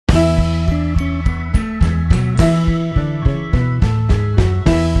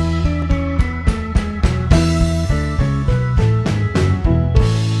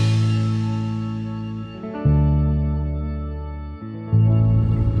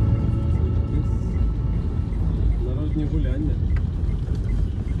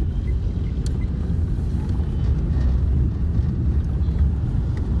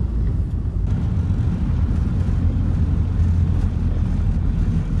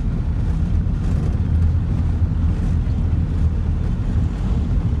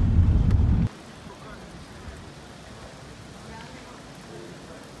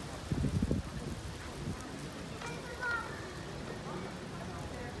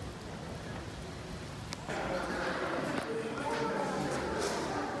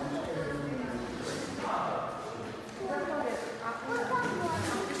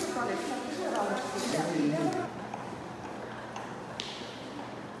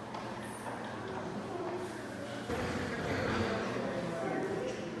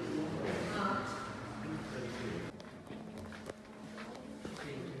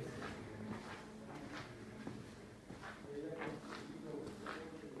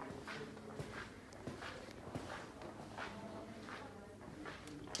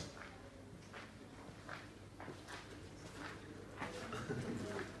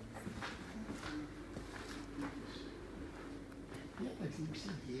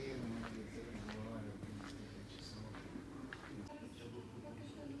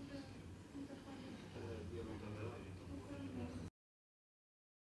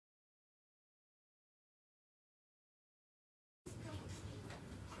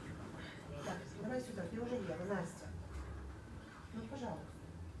Давай сюда, ты уже ела, Настя. Ну, пожалуйста.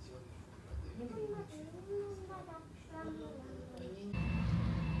 Не грейтесь.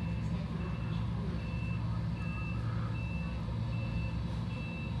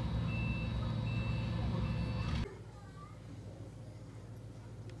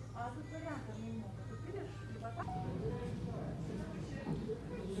 А тут вариантов немного. Тут видишь, либо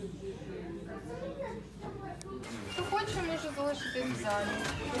Хто хоче, може залишити в залі.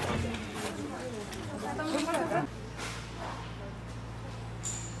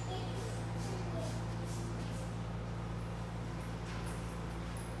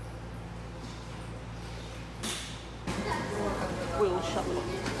 Will shut them,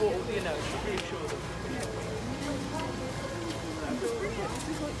 or you know, reassure them.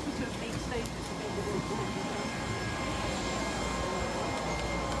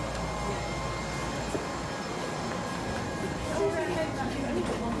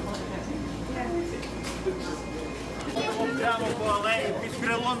 Прямо по алеї, під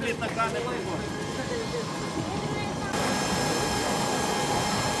крилом літака не вибух.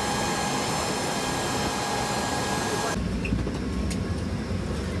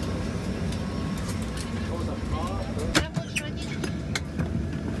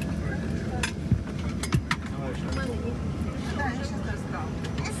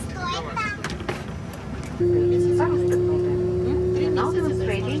 Now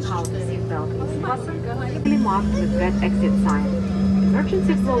demonstrating how the seatbelt is fastened, clearly marked with red exit sign.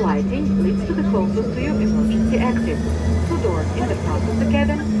 Emergency flow lighting leads to the closest to you emergency exit, 2 doors in the front of the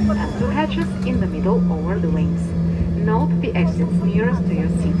cabin and 2 hatches in the middle over the wings. Note the exits nearest to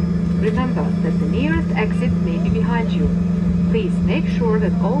your seat. Remember that the nearest exit may be behind you. Please make sure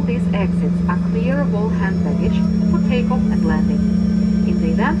that all these exits are clear of all hand baggage for takeoff and landing. In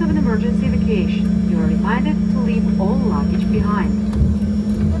the event of an emergency evacuation, you are reminded to leave all luggage behind.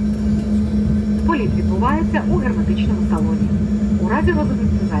 Політ відбувається у герметичному салоні. У разі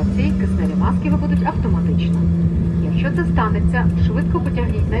розгерметизації кисневі маски виведуть автоматично. Якщо це станеться, швидко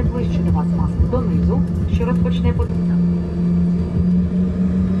потягніть найближчу до вас маску донизу, що розпочне